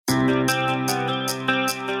Hey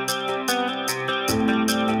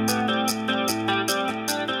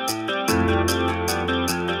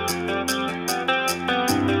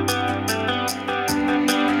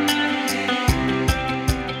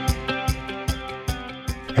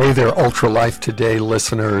there, Ultra Life Today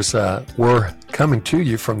listeners. We're coming to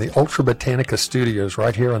you from the Ultra Botanica Studios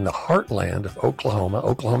right here in the heartland of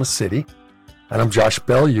Oklahoma City. And I'm Josh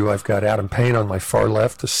Bellew. I've got Adam Payne on my far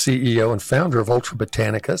left, the CEO and founder of Ultra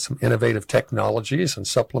Botanica, some innovative technologies and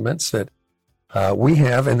supplements that we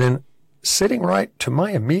have. And then sitting right to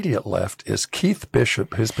my immediate left is Keith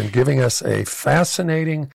Bishop, who's been giving us a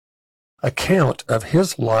fascinating account of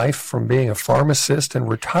his life from being a pharmacist and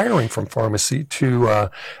retiring from pharmacy to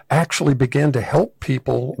actually begin to help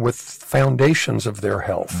people with foundations of their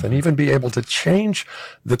health and even be able to change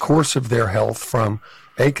the course of their health from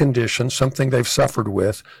a condition, something they've suffered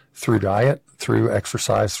with, through diet, through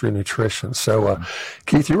exercise, through nutrition. So,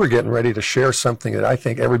 Keith, you were getting ready to share something that I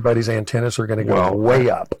think everybody's antennas are going to go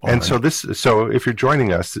way up on. And so if you're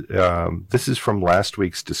joining us, this is from last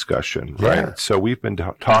week's discussion, right? Yeah. So we've been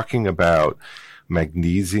talking about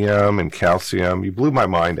magnesium and calcium. You blew my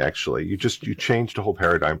mind, actually. You changed the whole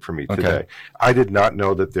paradigm for me today. I did not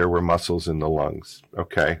know that there were muscles in the lungs.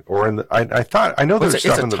 Okay, or in the I know there's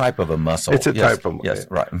stuff in the type of a muscle. It's a type of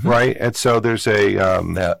right, right. And so there's a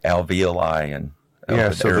the alveoli and the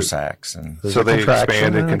air sacs, and so they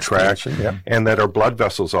expand and contract, yeah. and that our blood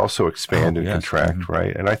vessels also expand and contract,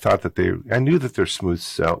 right? And I thought that I knew that there's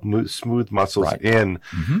smooth muscles in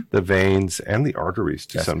the veins and the arteries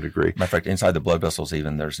to some degree. Matter of fact, inside the blood vessels,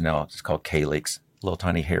 even there's now it's called calyx, little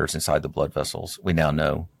tiny hairs inside the blood vessels. We now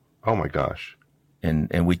know. Oh my gosh! And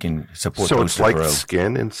we can support so those it's like grow.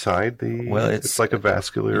 Skin inside the. Well, it's like a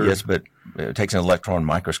vascular. Yes, but it takes an electron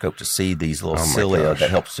microscope to see these little cilia that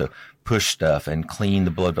helps to push stuff and clean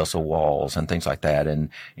the blood vessel walls and things like that. And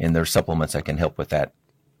there's supplements that can help with that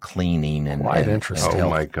cleaning and interesting. Oh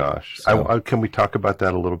my gosh! So, can we talk about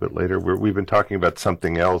that a little bit later? We've been talking about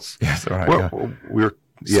something else. Yes, all right. We're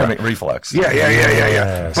stomach reflux. Yeah.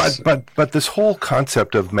 Yes. But this whole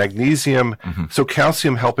concept of magnesium, so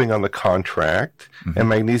calcium helping on the contract and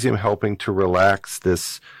magnesium helping to relax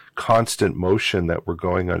this constant motion that we're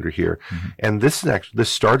going under here. And this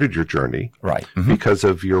started your journey, right? Because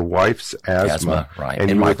of your wife's asthma, right?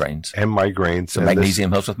 And migraines. So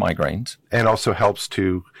magnesium helps with migraines, and also helps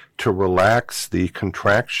to relax the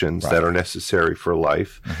contractions that are necessary for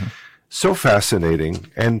life. So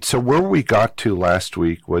fascinating. And so where we got to last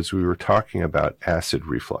week was we were talking about acid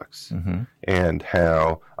reflux and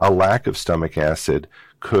how a lack of stomach acid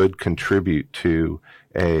could contribute to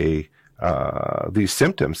these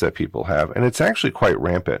symptoms that people have. And it's actually quite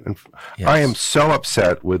rampant. And I am so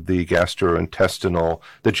upset with the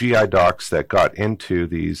the GI docs that got into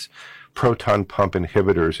these proton pump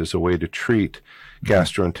inhibitors as a way to treat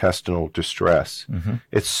gastrointestinal distress.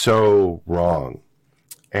 It's so wrong.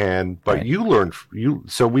 But you learned,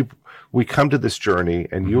 so we come to this journey,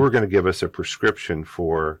 and you were going to give us a prescription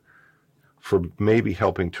for maybe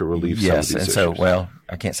helping to relieve some of these issues. Yes, and so,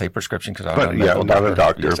 I can't say prescription because I'm not a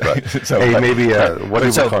doctor, but maybe what do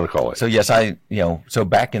we want to call it? So yes, so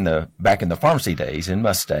back in the pharmacy days in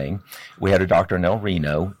Mustang, we had a doctor in El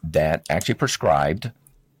Reno that actually prescribed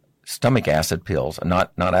stomach acid pills,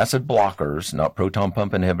 not acid blockers, not proton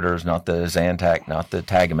pump inhibitors, not the Zantac, not the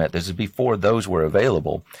Tagamet. This is before those were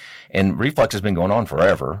available. And reflux has been going on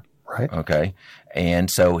forever. Right. Okay. And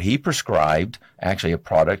so he prescribed, actually a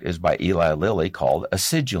product is by Eli Lilly called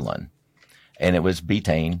Acidulin. And it was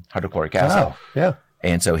betaine hydrochloric acid. Wow. Yeah.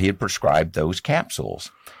 And so he had prescribed those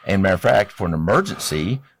capsules. And matter of fact, for an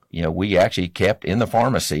emergency, we actually kept in the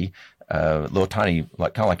pharmacy a little tiny,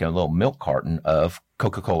 kind of like a little milk carton of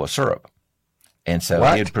Coca-Cola syrup. And so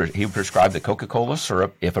he would prescribe the Coca-Cola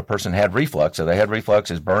syrup if a person had reflux. So they had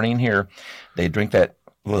reflux, is burning here. They drink that,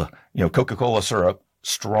 Coca-Cola syrup,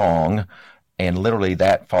 strong, and literally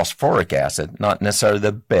that phosphoric acid, not necessarily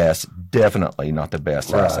the best, definitely not the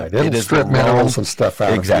best acid. It'll strip minerals and stuff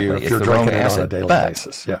out of you if you're drinking it on a daily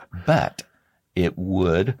basis. Yeah. But it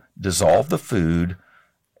would dissolve the food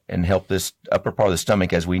and help this upper part of the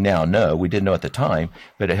stomach, as we now know. We didn't know at the time,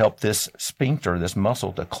 but it helped this sphincter, this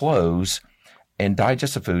muscle, to close and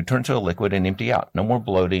digest the food, turn to a liquid, and empty out. No more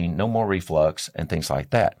bloating, no more reflux, and things like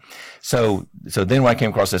that. So then when I came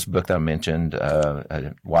across this book that I mentioned,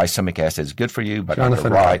 Why Stomach Acid is Good for You by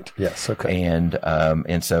Jonathan Wright. Yes, okay.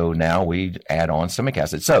 And so now we add on stomach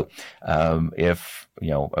acid. So if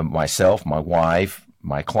myself, my wife,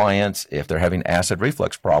 my clients, if they're having acid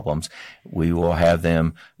reflux problems, we will have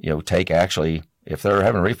them, take actually, if they're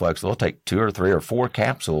having reflux, they'll take 2 or 3 or 4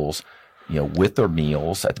 capsules with their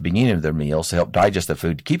meals at the beginning of their meals to help digest the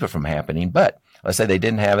food to keep it from happening. But let's say they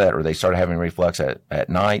didn't have that, or they started having reflux at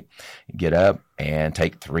night, get up and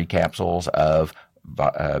take 3 capsules of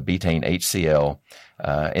betaine HCl,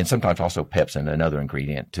 and sometimes also pepsin, another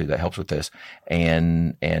ingredient too that helps with this,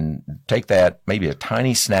 and take that, maybe a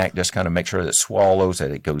tiny snack, just kind of make sure that it swallows,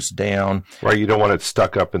 that it goes down. Right, you don't want it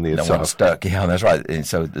stuck up in the esophagus. Don't want it stuck, yeah, that's right. And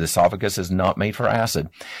so the esophagus is not made for acid,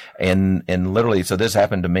 and literally, so this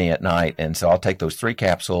happened to me at night, and so I'll take those 3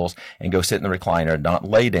 capsules and go sit in the recliner, not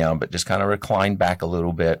lay down, but just kind of recline back a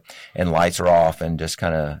little bit, and lights are off, and just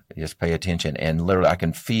kind of just pay attention, and literally I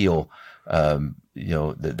can feel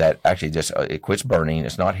that actually just it quits burning.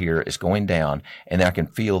 It's not here. It's going down, and then I can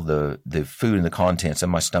feel the food and the contents in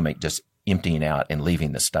my stomach just emptying out and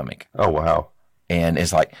leaving the stomach. Oh wow! And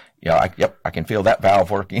it's like, I can feel that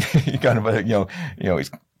valve working. Kind of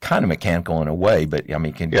it's kind of mechanical in a way, but I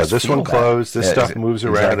mean, this one closed. This stuff moves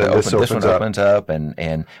around, and this one opens up,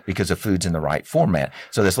 and because the food's in the right format.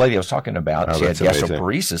 So this lady I was talking about, she had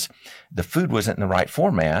gastroparesis. The food wasn't in the right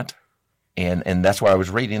format. And that's why I was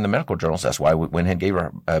reading the medical journals. That's why we went ahead and gave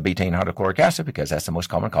her betaine hydrochloric acid, because that's the most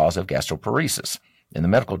common cause of gastroparesis in the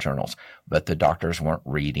medical journals. But the doctors weren't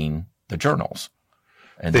reading the journals.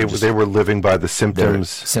 And they were living by the symptoms.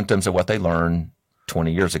 Symptoms of what they learned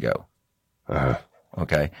 20 years ago.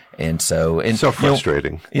 Okay. And so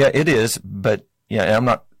frustrating. It is. But and I'm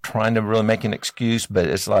not trying to really make an excuse, but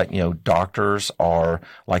it's like, doctors are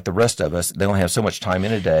like the rest of us. They only have so much time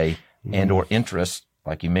in a day and or interest.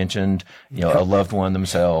 Like you mentioned, a loved one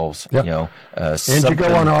themselves, and you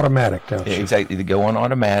go on automatic, don't you? Exactly. They go on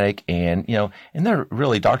automatic, and they're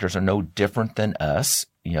really, doctors are no different than us.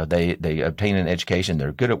 They obtain an education.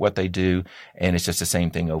 They're good at what they do, and it's just the same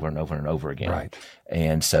thing over and over and over again. Right.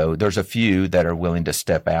 And so there's a few that are willing to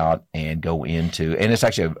step out and go into, and it's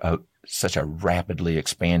actually such a rapidly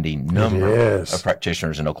expanding number of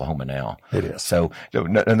practitioners in Oklahoma now. It is. So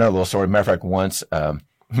another little story. Matter of fact, once,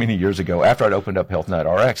 many years ago, after I'd opened up Health Nut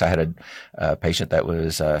RX, I had a patient that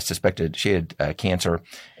was suspected she had cancer,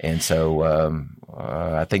 and so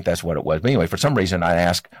I think that's what it was. But anyway, for some reason, I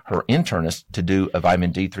asked her internist to do a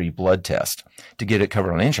vitamin D3 blood test to get it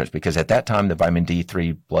covered on insurance, because at that time the vitamin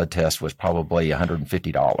D3 blood test was probably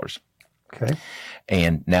 $150. Okay.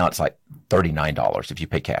 And now it's like $39 if you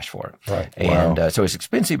pay cash for it. Right. And so it's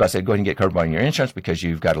expensive. I said, go ahead and get covered by your insurance because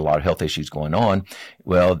you've got a lot of health issues going on.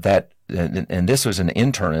 Well, and this was an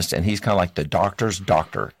internist, and he's kind of like the doctor's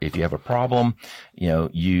doctor. If you have a problem,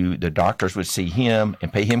 the doctors would see him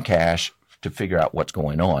and pay him cash to figure out what's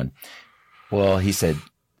going on. Well, he said,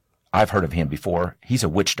 I've heard of him before. He's a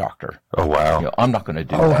witch doctor. Oh, wow. I'm not going to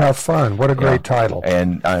do that. Oh, how fun. What a great title.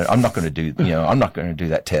 And I'm not going to do, I'm not going to do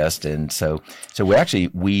that test. And so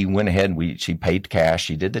we went ahead and she paid cash.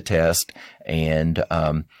 She did the test. And, as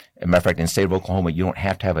a matter of fact, in the state of Oklahoma, you don't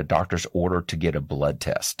have to have a doctor's order to get a blood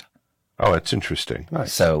test. Oh, that's interesting.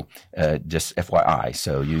 Nice. So, just FYI,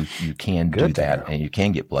 so you can do that, and you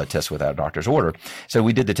can get blood tests without a doctor's order. So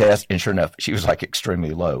we did the test, and sure enough, she was like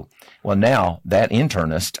extremely low. Well, now that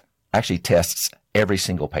internist actually tests every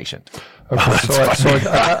single patient. Okay, so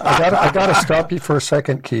I got to stop you for a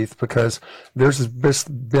second, Keith, because there's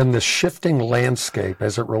been this shifting landscape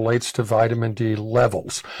as it relates to vitamin D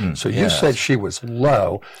levels. So you said she was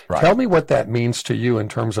low. Right. Tell me what that means to you in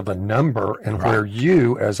terms of a number, and where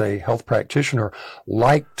you, as a health practitioner,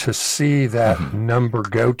 like to see that number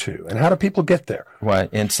go to, and how do people get there? Right,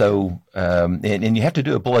 and so and you have to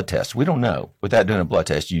do a blood test. We don't know. Without doing a blood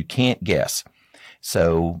test, you can't guess.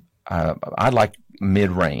 So I like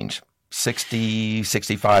mid-range. 60,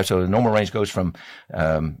 65. So the normal range goes from,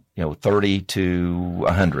 30 to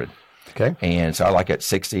 100. Okay. And so I like at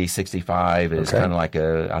 60, 65 is kind of like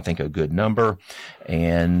I think a good number.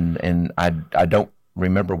 And I don't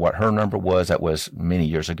remember what her number was. That was many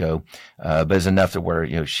years ago. But it's enough to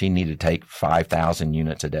where, she needed to take 5,000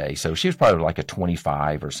 units a day. So she was probably like a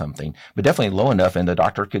 25 or something, but definitely low enough. And the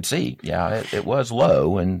doctor could see, it was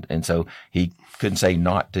low. And so he couldn't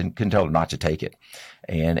tell her not to take it.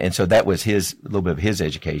 And so that was a little bit of his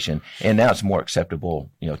education. And now it's more acceptable,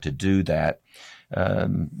 to do that.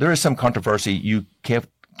 There is some controversy. You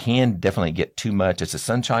can definitely get too much. It's a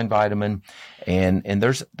sunshine vitamin. And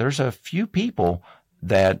there's a few people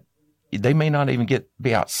that they may not even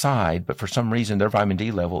be outside, but for some reason their vitamin D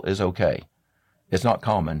level is okay. It's not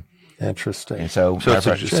common. Interesting. And so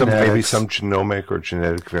it's maybe some genomic or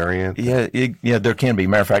genetic variant. Yeah, there can be.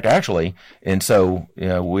 Matter of fact, actually, and so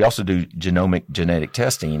we also do genetic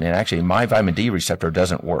testing, and actually, my vitamin D receptor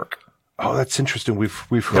doesn't work. Oh, that's interesting.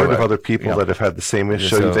 We've heard of other people that have had the same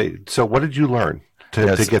issue. So what did you learn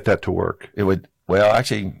to get that to work?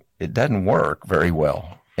 Actually, it doesn't work very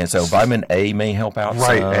well. And so vitamin A may help out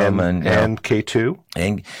some. And K2?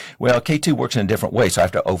 And K2 works in a different way, so I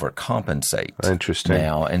have to overcompensate. Interesting.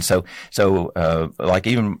 Now, and so like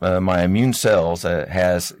even my immune cells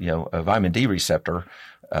has, a vitamin D receptor.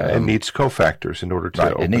 It needs cofactors in order to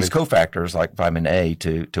Right, it needs cofactors like vitamin A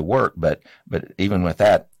to work, but even with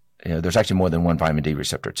that, there's actually more than one vitamin D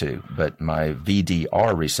receptor too. But my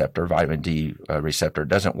VDR receptor, vitamin D receptor,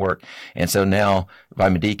 doesn't work, and so now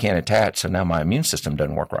vitamin D can't attach. So now my immune system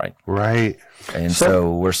doesn't work right. Right. And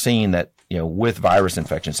so we're seeing that with virus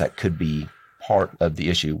infections that could be part of the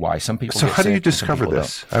issue why some people So get how do sick you and some discover people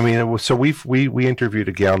this? I mean, so we interviewed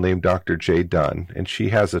a gal named Dr. Jay Dunn, and she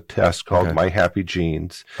has a test called My Happy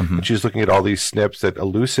Genes, and she's looking at all these SNPs that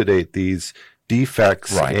elucidate these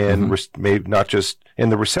defects in maybe not just in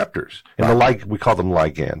the receptors, in the we call them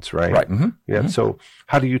ligands, right? Right. Yeah. So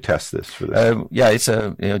how do you test this for this?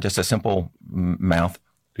 It's just a simple mouth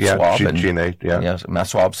swab. Mouth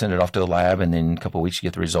swab, send it off to the lab, and then in a couple of weeks you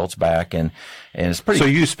get the results back, and it's pretty. So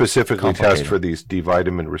you specifically test for these D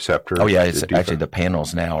vitamin receptors? Oh yeah, it's actually the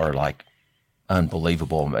panels now are like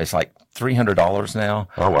unbelievable. It's like $300 now.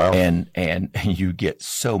 Oh wow! And you get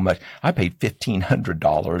so much. I paid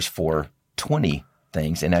 $1,500 for 20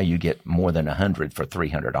 things, and now you get more than 100 for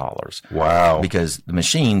 $300. Wow! Because the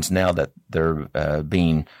machines now that they're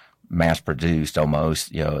being mass produced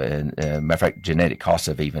almost, and matter of fact, genetic costs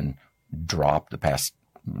have even dropped the past.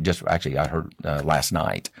 I heard last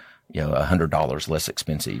night, $100 less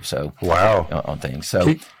expensive. So wow on things.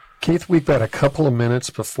 So Keith, we've got a couple of minutes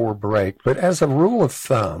before break, but as a rule of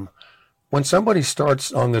thumb, when somebody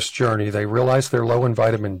starts on this journey, they realize they're low in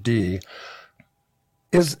vitamin D.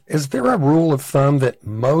 Is there a rule of thumb that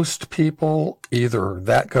most people either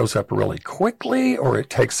that goes up really quickly or it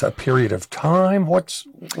takes a period of time? What's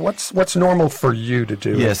normal for you to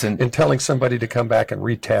do? Yes, in telling somebody to come back and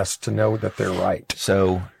retest to know that they're right.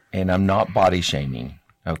 So, and I'm not body shaming,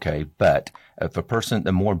 okay, but if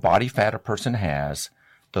the more body fat a person has,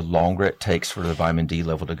 the longer it takes for the vitamin D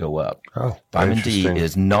level to go up. Oh, vitamin D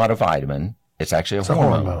is not a vitamin. It's actually a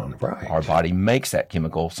hormone. Right. Our body makes that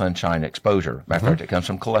chemical, sunshine exposure. Matter of fact, it comes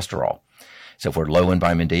from cholesterol. So if we're low in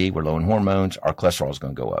vitamin D, we're low in hormones, our cholesterol is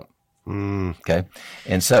going to go up. Okay.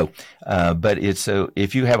 And so,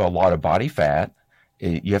 if you have a lot of body fat,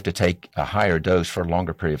 you have to take a higher dose for a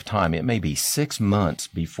longer period of time. It may be 6 months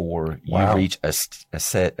before you reach a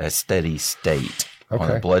steady state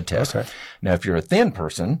on a blood test. Okay. Now, if you're a thin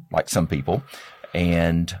person, like some people,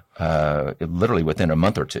 and literally within a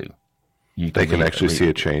month or two, they can actually see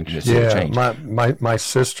a change. My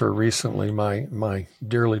sister recently, my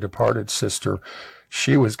dearly departed sister,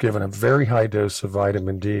 she was given a very high dose of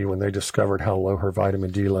vitamin D when they discovered how low her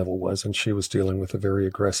vitamin D level was, and she was dealing with a very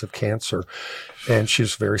aggressive cancer. And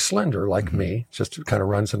she's very slender, like me, just kind of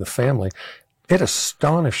runs in the family. It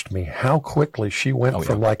astonished me how quickly she went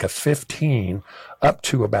from like a 15 up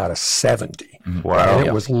to about a 70. Wow. And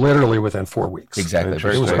it was literally within 4 weeks. Exactly.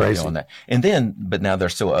 It was crazy. On that. And then, but now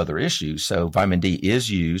there's still other issues. So vitamin D is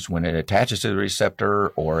used when it attaches to the receptor,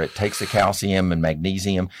 or it takes the calcium and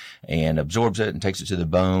magnesium and absorbs it and takes it to the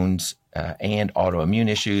bones, and autoimmune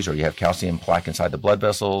issues, or you have calcium plaque inside the blood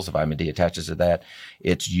vessels, the vitamin D attaches to that,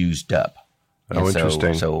 it's used up. Oh,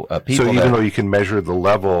 interesting. So even though you can measure the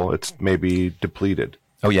level, it's maybe depleted.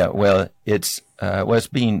 Oh yeah. Well,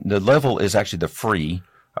 the level is actually the free.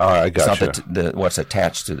 I got It's not what's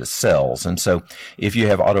attached to the cells. And so if you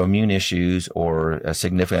have autoimmune issues or a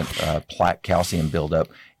significant plaque calcium buildup,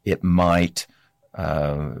 it might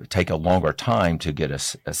take a longer time to get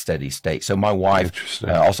a steady state. So my wife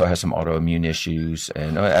also has some autoimmune issues,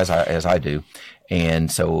 and as I do.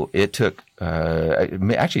 And so it took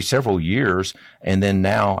actually several years, and then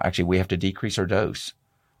now actually we have to decrease our dose.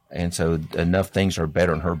 And so enough things are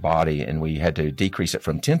better in her body, and we had to decrease it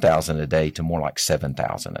from 10,000 a day to more like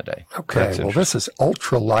 7,000 a day. Okay, well, this is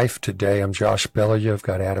Ultra Life Today. I'm Josh Bellew. I've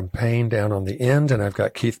got Adam Payne down on the end, and I've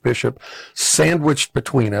got Keith Bishop sandwiched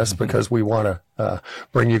between us because we want to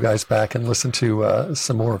bring you guys back and listen to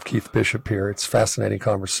some more of Keith Bishop here. It's a fascinating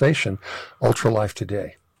conversation. Ultra Life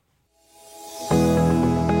Today.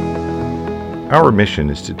 Our mission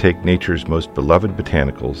is to take nature's most beloved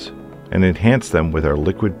botanicals and enhance them with our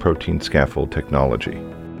liquid protein scaffold technology.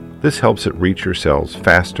 This helps it reach your cells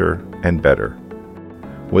faster and better.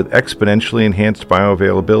 With exponentially enhanced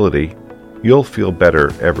bioavailability, you'll feel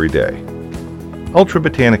better every day. Ultra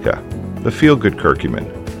Botanica, the feel-good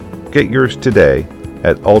curcumin. Get yours today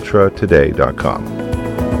at ultratoday.com.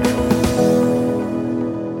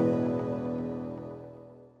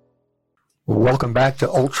 Welcome back to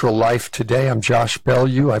Ultra Life Today. I'm Josh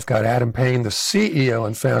Bellew. I've got Adam Payne, the CEO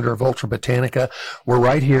and founder of Ultra Botanica. We're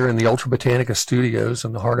right here in the Ultra Botanica studios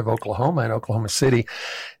in the heart of Oklahoma, in Oklahoma City.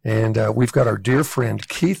 And we've got our dear friend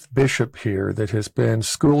Keith Bishop here that has been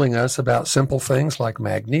schooling us about simple things like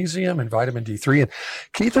magnesium and vitamin D3. And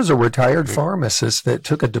Keith is a retired pharmacist that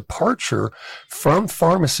took a departure from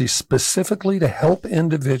pharmacy specifically to help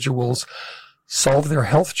individuals solve their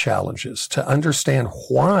health challenges, to understand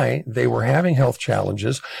why they were having health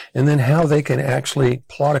challenges, and then how they can actually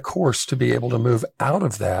plot a course to be able to move out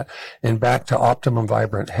of that and back to optimum,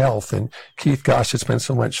 vibrant health. And Keith, gosh, it's been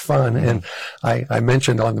so much fun. And I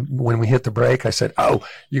mentioned when we hit the break, I said, oh,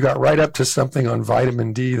 you got right up to something on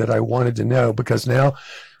vitamin D that I wanted to know, because now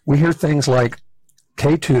we hear things like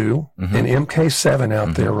K2 and MK7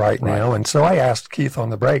 out there right now. And so I asked Keith on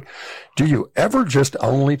the break, do you ever just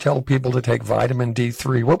only tell people to take vitamin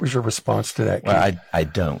D3? What was your response to that, Keith? Well, I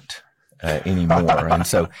don't anymore. And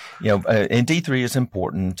so, and D3 is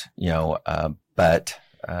important, but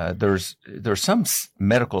there's some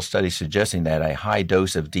medical studies suggesting that a high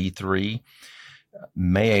dose of D3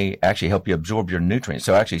 may actually help you absorb your nutrients.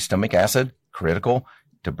 So actually stomach acid, critical.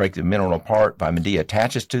 To break the mineral apart, vitamin D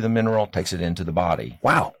attaches to the mineral, takes it into the body.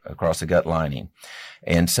 Wow. Across the gut lining.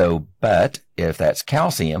 And so, but if that's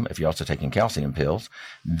calcium, if you're also taking calcium pills,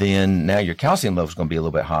 then now your calcium level is going to be a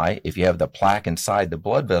little bit high. If you have the plaque inside the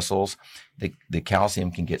blood vessels, the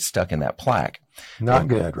calcium can get stuck in that plaque. Not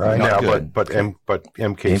good, right? Not good. But MK7.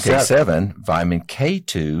 MK7, vitamin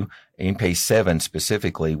K2, MK7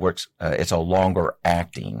 specifically works, it's a longer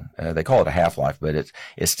acting. They call it a half-life, but it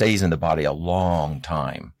stays in the body a long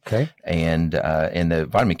time. Okay. And the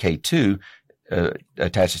vitamin K2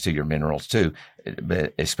 attaches to your minerals too,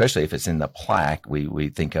 but especially if it's in the plaque, we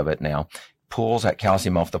think of it now, pulls that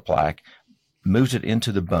calcium off the plaque, moves it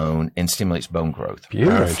into the bone, and stimulates bone growth.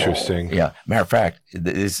 Beautiful. Interesting. Yeah. Matter of fact,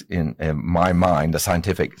 this in my mind, the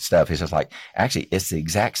scientific stuff is just like, actually, it's the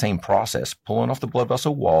exact same process. Pulling off the blood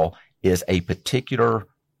vessel wall is a particular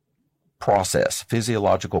process,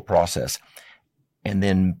 physiological process. And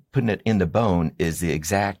then putting it in the bone is the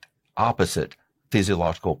exact opposite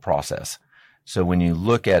physiological process. So when you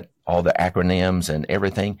look at all the acronyms and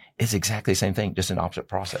everything, it's exactly the same thing, just an opposite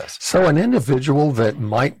process. So an individual that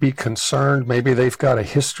might be concerned, maybe they've got a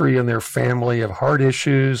history in their family of heart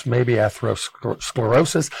issues, maybe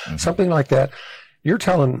atherosclerosis, something like that. You're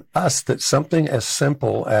telling us that something as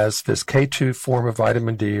simple as this K2 form of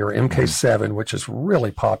vitamin D or MK7, which is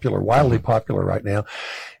really popular, wildly popular right now,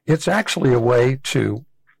 it's actually a way to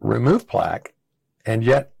remove plaque, and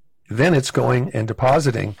yet then it's going and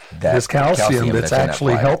depositing this calcium that's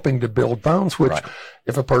actually helping to build bones, which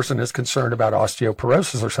if a person is concerned about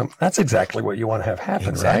osteoporosis or something, that's exactly what you want to have happen,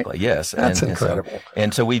 exactly, right? Yes. That's incredible.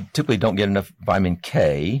 And so we typically don't get enough vitamin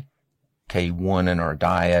K1 in our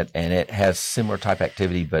diet, and it has similar type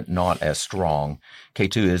activity, but not as strong.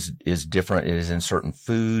 K2 is different. It is in certain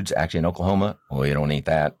foods. Actually, in Oklahoma, we don't eat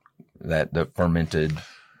the fermented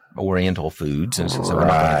Oriental foods, and so we're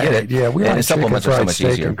not going to get it. Yeah, we like supplements are so much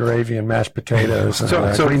steak easier. And gravy and mashed potatoes.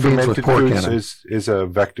 So green beans with fermented pork in foods them. is a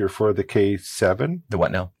vector for the K7. The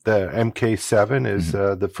what now? The MK7 is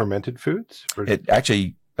the fermented foods? It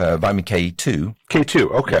actually, vitamin K2.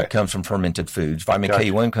 K2, okay. Comes from fermented foods. Vitamin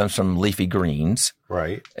K1 comes from leafy greens.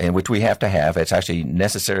 Right. And which we have to have. It's actually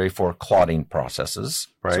necessary for clotting processes.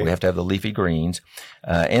 Right. So we have to have the leafy greens.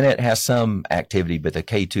 And it has some activity, but the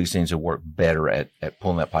K2 seems to work better at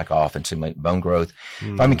pulling that plaque off and stimulate bone growth.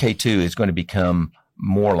 Vitamin K2 is going to become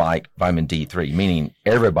more like vitamin D3, meaning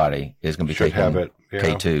everybody is going to be taking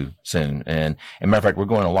K2 soon. And matter of fact, we're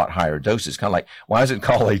going a lot higher doses. Kind of like, why is it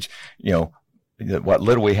college, what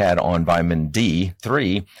little we had on vitamin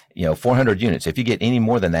D3, 400 units. If you get any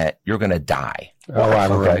more than that, you're going to die. Oh, I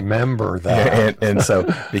remember that. and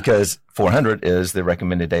so, because 400 is the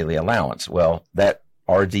recommended daily allowance. Well, that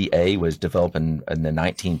RDA was developed in the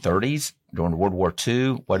 1930s during World War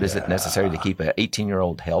II. What is it necessary to keep an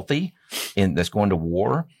 18-year-old healthy that's going to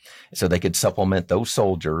war? So they could supplement those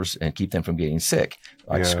soldiers and keep them from getting sick,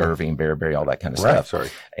 like scurvy and beriberi, all that kind of stuff. Sorry.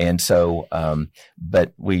 And so,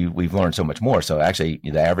 but we've learned so much more. So actually,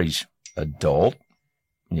 the average adult,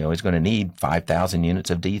 is going to need 5,000 units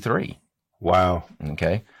of D3. Wow.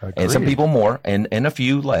 Okay. Agreed. And some people more, and a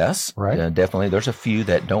few less. Right. Definitely, there's a few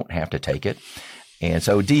that don't have to take it. And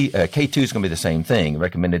so K2 is going to be the same thing.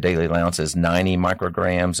 Recommended daily allowance is 90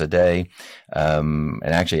 micrograms a day. And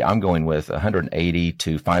actually, I'm going with 180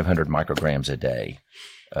 to 500 micrograms a day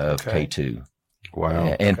of K2.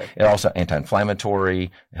 Wow. And it also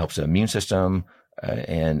anti-inflammatory, helps the immune system,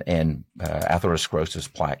 and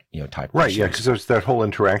atherosclerosis plaque, type. Right. issues. Yeah. Because there's that whole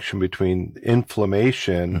interaction between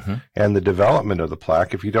inflammation and the development of the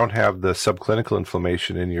plaque. If you don't have the subclinical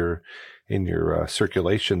inflammation in your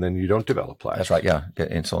circulation, then you don't develop plaque. That's right. Yeah.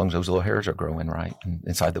 And so long as those little hairs are growing right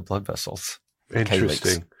inside the blood vessels.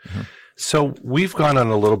 Interesting. So we've gone on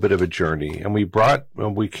a little bit of a journey, and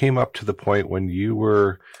we came up to the point when you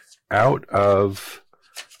were out of,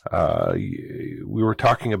 we were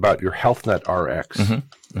talking about your HealthNet RX.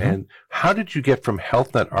 And how did you get from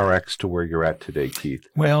HealthNet RX to where you're at today, Keith?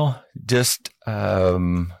 Well, just,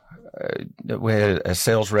 we had a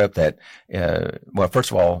sales rep that,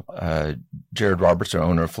 first of all, Jared Roberts, the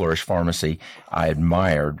owner of Flourish Pharmacy, I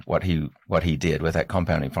admired what he did with that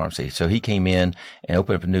compounding pharmacy. So he came in and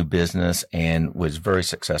opened up a new business and was very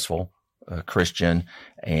successful, Christian,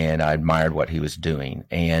 and I admired what he was doing.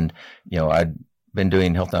 And, I'd been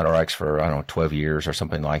doing HealthNet RX for, 12 years or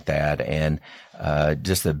something like that. And,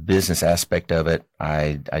 just the business aspect of it,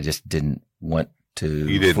 I just didn't want to.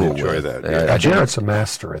 You didn't enjoy that. Jared's a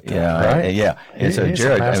master at that, right? Yeah. And so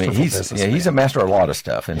Jared, he's a master of a lot of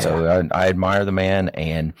stuff. And so I admire the man.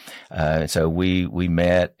 And, so we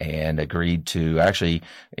met and agreed to actually,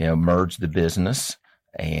 merge the business.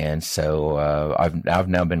 And so, I've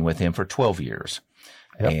now been with him for 12 years.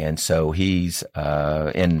 Yep. And so he's,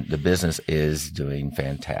 and the business is doing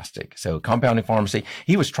fantastic. So compounding pharmacy,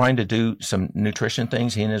 he was trying to do some nutrition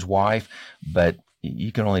things, he and his wife, but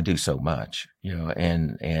you can only do so much,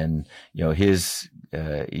 and his,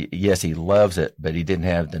 yes, he loves it, but he didn't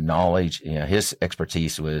have the knowledge. His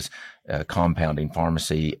expertise was, compounding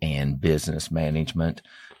pharmacy and business management.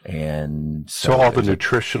 And so all the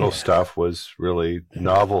nutritional stuff was really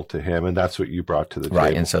novel to him, and that's what you brought to the table.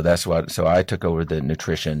 Right. And so so I took over the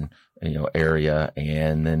nutrition, area,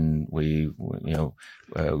 and then we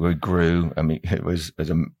grew. I mean, it was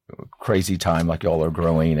a crazy time, like y'all are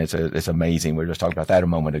growing. It's amazing. We were just talking about that a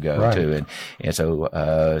moment ago too. And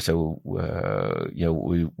so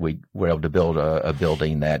we were able to build a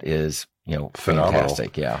building that is, phenomenal.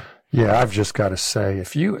 Fantastic. Yeah. Yeah, I've just got to say,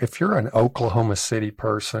 if you're an Oklahoma City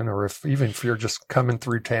person, or even if you're just coming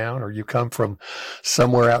through town, or you come from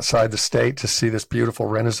somewhere outside the state to see this beautiful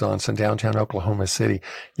Renaissance in downtown Oklahoma City,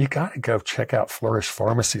 you got to go check out Flourish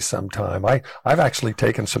Pharmacy sometime. I've actually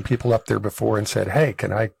taken some people up there before and said, "Hey,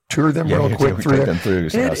 can I tour them real quick through it?"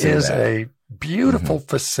 It is a beautiful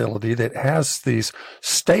facility that has these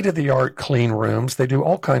state-of-the-art clean rooms. They do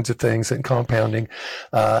all kinds of things in compounding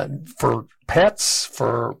for pets,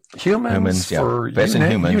 for humans, for pets and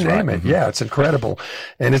humans, you name it. Yeah, it's incredible.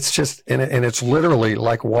 And it's just, and it's literally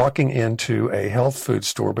like walking into a health food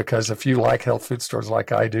store, because if you like health food stores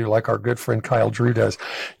like I do, like our good friend Kyle Drew does,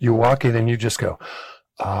 you walk in and you just go,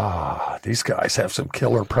 these guys have some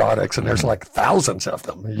killer products, and there's like thousands of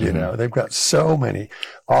them. They've got so many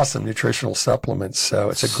awesome nutritional supplements. So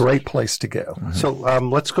it's a great place to go. So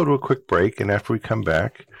let's go to a quick break. And after we come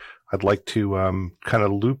back, I'd like to kind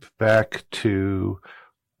of loop back to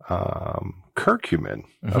curcumin,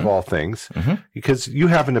 of all things, because you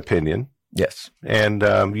have an opinion. Yes. And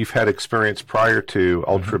you've had experience prior to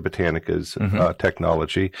Ultra Botanica's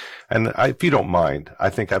technology. And if you don't mind, I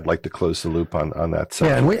think I'd like to close the loop on that side.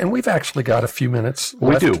 Yeah, and we've actually got a few minutes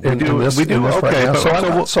left. We do. Okay.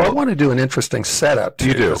 So I want to do an interesting setup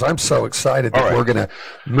too, because I'm so excited that we're going to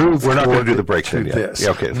move. We're not going to do the break to yet. this.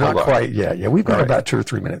 Yeah, okay, not quite yet. Yeah, we've got about 2 or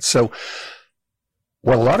 3 minutes. So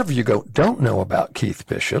what a lot of you don't know about Keith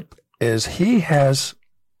Bishop is he has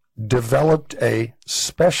developed a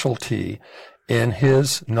specialty in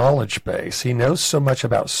his knowledge base. He knows so much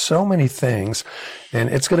about so many things, and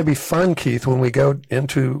it's going to be fun, Keith, when we go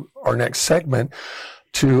into our next segment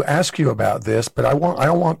to ask you about this, but I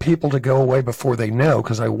don't want people to go away before they know,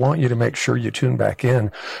 because I want you to make sure you tune back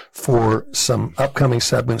in for some upcoming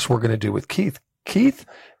segments we're going to do with Keith. Keith,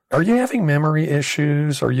 are you having memory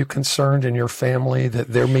issues? Are you concerned in your family that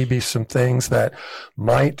there may be some things that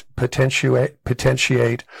might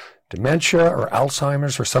potentiate dementia or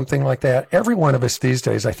Alzheimer's or something like that? Every one of us these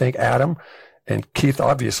days, I think, Adam and Keith,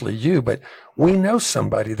 obviously you, but we know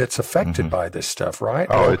somebody that's affected by this stuff, right?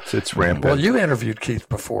 Oh, it's rampant. Well, you interviewed Keith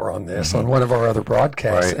before on this, on one of our other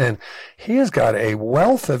broadcasts, and he has got a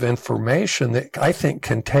wealth of information that I think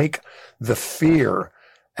can take the fear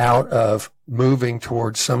out of moving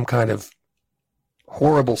towards some kind of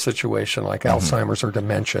horrible situation like Alzheimer's or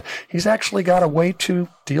dementia. He's actually got a way to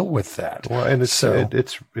deal with that. Well, and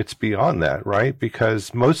it's beyond that, right?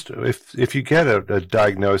 Because if you get a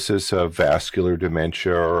diagnosis of vascular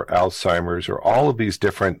dementia or Alzheimer's or all of these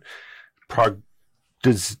different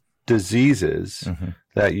diseases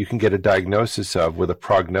that you can get a diagnosis of with a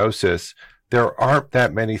prognosis, there aren't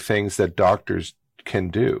that many things that doctors can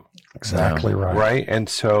do. Exactly right. Right? And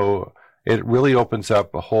so it really opens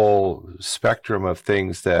up a whole spectrum of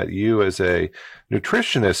things that you as a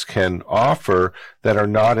nutritionist can offer that are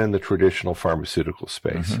not in the traditional pharmaceutical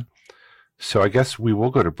space. So I guess we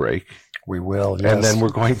will go to break. We will, yes. And then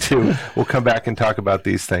we'll come back and talk about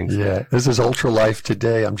these things. Yeah, this is Ultra Life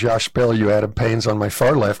Today. I'm Josh Bellew. Adam Payne's on my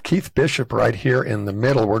far left. Keith Bishop right here in the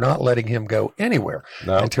middle. We're not letting him go anywhere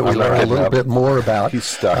until we learn a little bit more about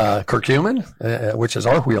curcumin, which is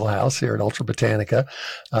our wheelhouse here at Ultra Botanica,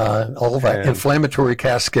 all that inflammatory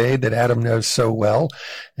cascade that Adam knows so well,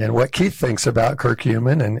 and what Keith thinks about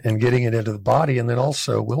curcumin and getting it into the body. And then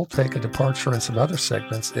also we'll take a departure in some other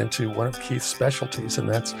segments into one of Keith's specialties, and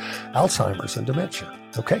that's Alzheimer's and dementia.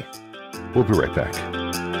 Okay. We'll be right back.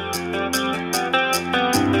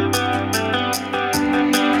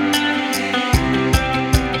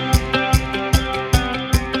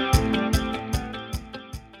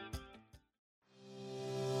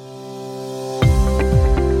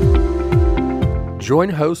 Join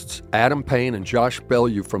hosts Adam Payne and Josh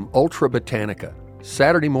Bellew from Ultra Botanica,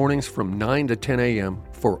 Saturday mornings from 9 to 10 a.m.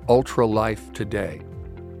 for Ultra Life Today.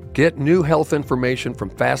 Get new health information from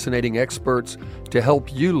fascinating experts to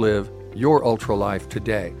help you live your Ultra Life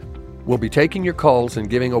today. We'll be taking your calls and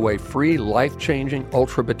giving away free life-changing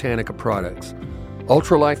Ultra Botanica products.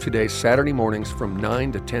 Ultra Life Today, Saturday mornings from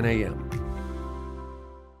 9 to 10 a.m.